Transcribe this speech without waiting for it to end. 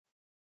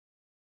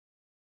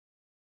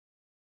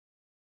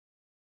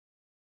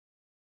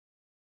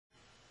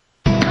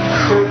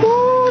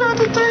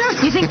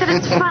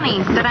it's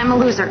funny that I'm a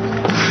loser.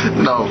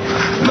 No,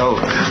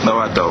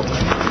 I don't.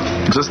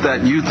 Just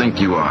that you think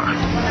you are.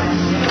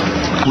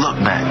 Look,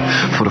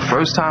 man, for the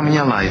first time in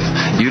your life,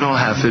 you don't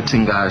have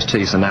 15 guys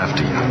chasing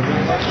after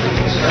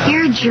you.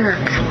 You're a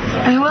jerk.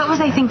 I mean, what was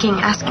I thinking,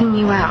 asking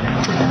you out?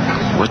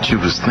 What you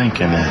was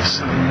thinking is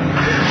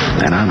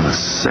that I'm a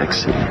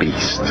sexy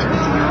beast.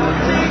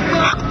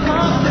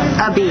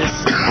 A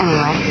beast,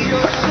 anyway.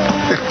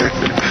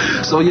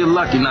 So you're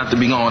lucky not to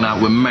be going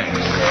out with me.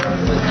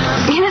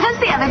 You know, that's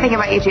the other thing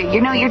about you two.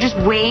 You know, you're just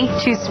way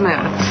too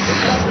smooth.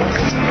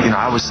 You know,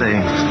 I would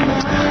say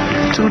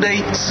 2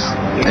 dates,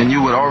 and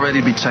you would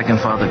already be checking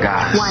for other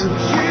guys. 1.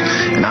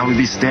 And I would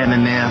be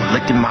standing there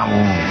licking my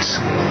wounds.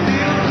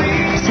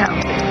 So,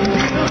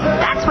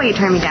 that's why you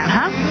turned me down,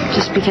 huh?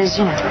 Just because,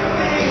 you know,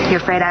 you're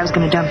afraid I was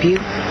going to dump you?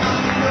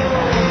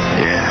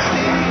 Yeah.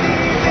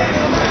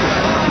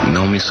 You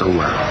know me so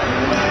well.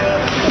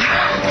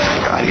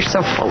 God, you're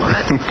so full of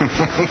it.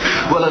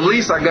 Well, at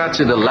least I got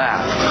you to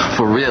laugh.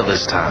 For real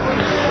this time.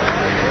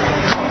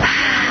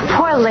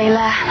 Poor Layla.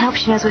 I hope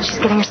she knows what she's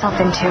getting herself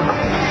into.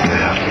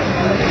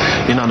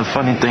 Yeah. You know, the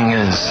funny thing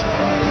is,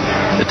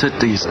 it took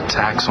these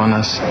attacks on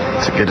us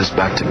to get us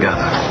back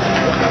together.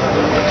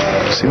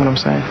 See what I'm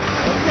saying?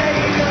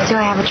 Do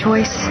I have a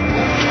choice?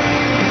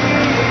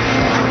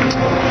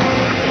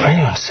 Are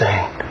you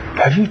insane?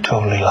 Have you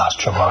totally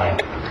lost your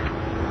mind?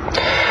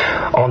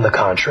 On the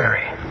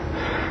contrary,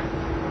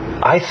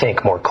 I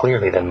think more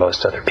clearly than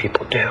most other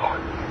people do.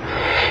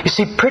 You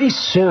see, pretty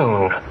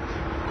soon,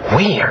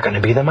 we are going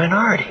to be the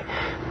minority.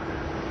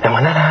 And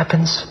when that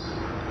happens,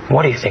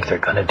 what do you think they're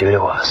going to do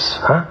to us,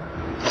 huh?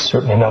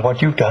 Certainly not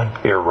what you've done.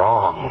 You're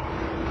wrong,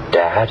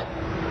 Dad.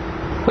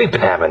 We've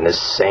been having this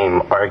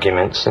same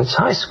argument since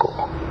high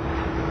school.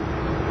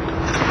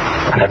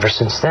 And ever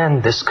since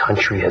then, this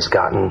country has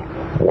gotten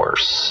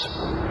worse.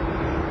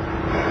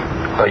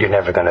 But you're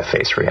never going to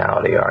face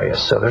reality, are you?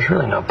 So there's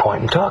really no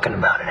point in talking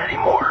about it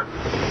anymore.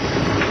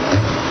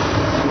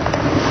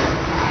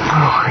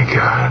 Oh, my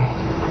God.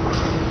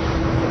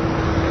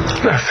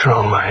 I've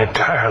thrown my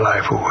entire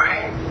life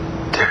away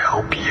to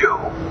help you.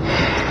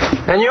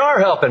 And you're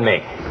helping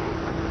me.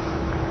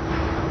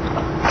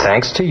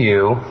 Thanks to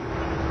you,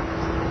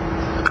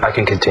 I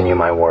can continue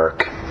my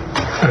work.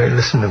 All right,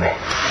 listen to me.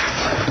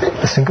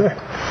 Listen good.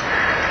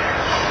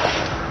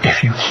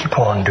 If you keep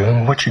on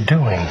doing what you're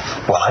doing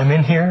while I'm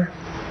in here,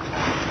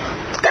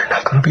 they're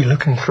not going to be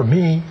looking for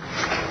me.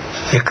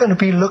 They're going to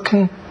be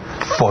looking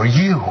for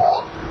you.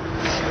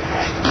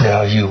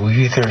 Now you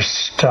either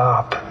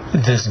stop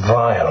this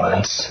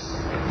violence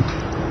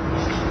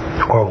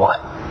or what?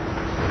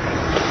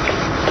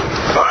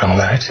 Or I'm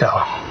going to tell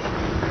them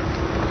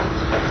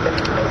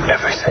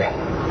everything.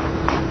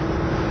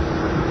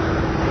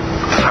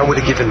 I would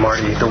have given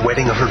Marty the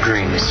wedding of her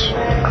dreams.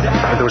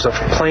 There was a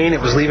plane, it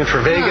was leaving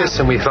for Vegas,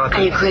 and we thought...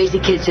 And you crazy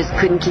kids just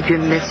couldn't keep your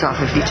mitts off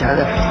of each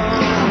other.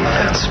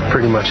 That's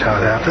pretty much how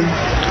it happened.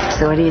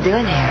 So what are you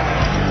doing here?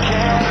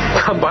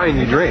 I'm buying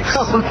you drinks.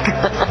 Oh,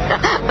 God.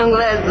 I'm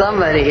glad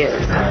somebody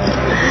is.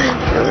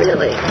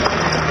 Really?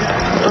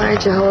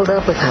 Why'd you hold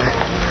up with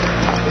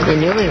her? You're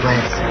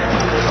newlyweds.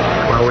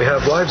 Well, we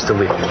have lives to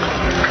lead.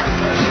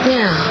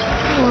 Yeah.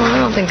 Well, I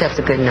don't think that's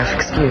a good enough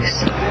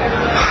excuse.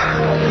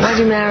 Why'd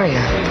you marry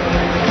her?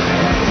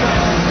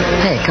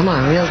 Hey, come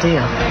on, real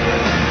deal.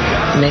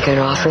 Make her an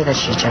offer that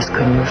she just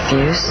couldn't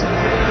refuse?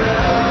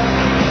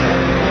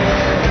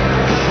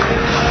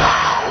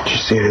 Did you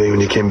see anything when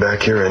you came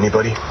back here?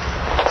 Anybody?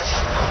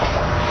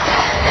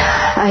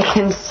 I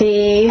can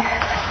see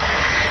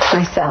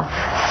myself.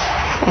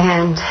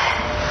 And...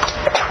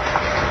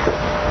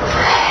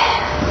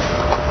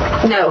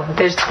 no,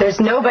 there's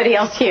nobody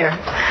else here.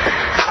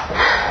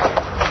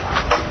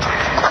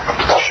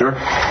 Sure?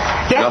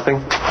 Yes.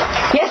 Nothing?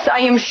 Yes,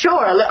 I am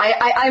sure.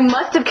 I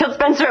must have killed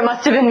Spencer. It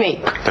must have been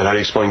me. Then how do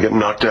you explain getting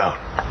knocked out?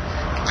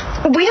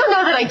 We don't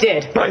know that I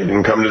did. No, you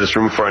didn't come to this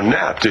room for a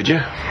nap, did you?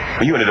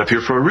 You ended up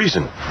here for a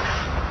reason.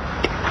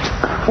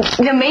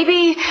 Yeah,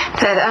 maybe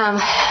that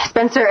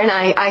Spencer and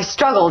I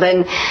struggled,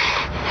 and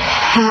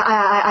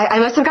I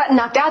must have gotten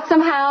knocked out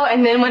somehow.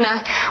 And then when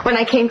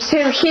I came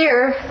to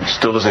here,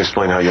 Still doesn't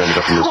explain how you ended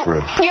up in this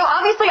room. you know,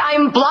 obviously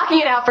I'm blocking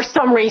it out for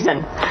some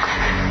reason.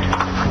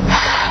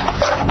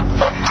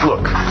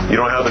 Look, you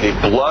don't have any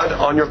blood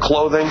on your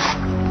clothing?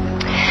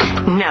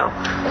 No.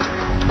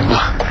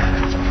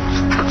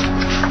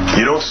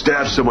 You don't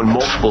stab someone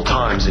multiple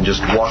times and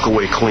just walk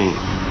away clean.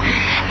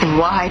 And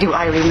why do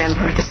I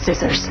remember the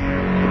scissors? You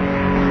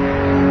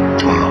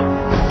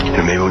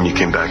know, maybe when you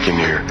came back in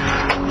here,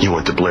 you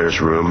went to Blair's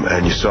room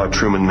and you saw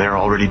Truman there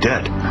already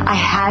dead. I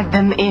had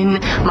them in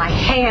my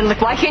hand.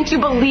 Like, why can't you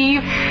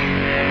believe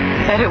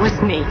that it was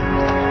me?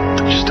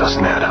 It just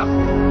doesn't add up.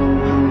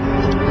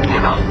 You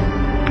know,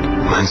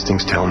 my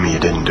instinct's telling me you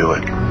didn't do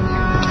it.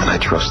 And I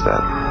trust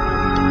that.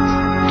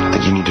 I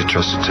think you need to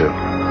trust it too.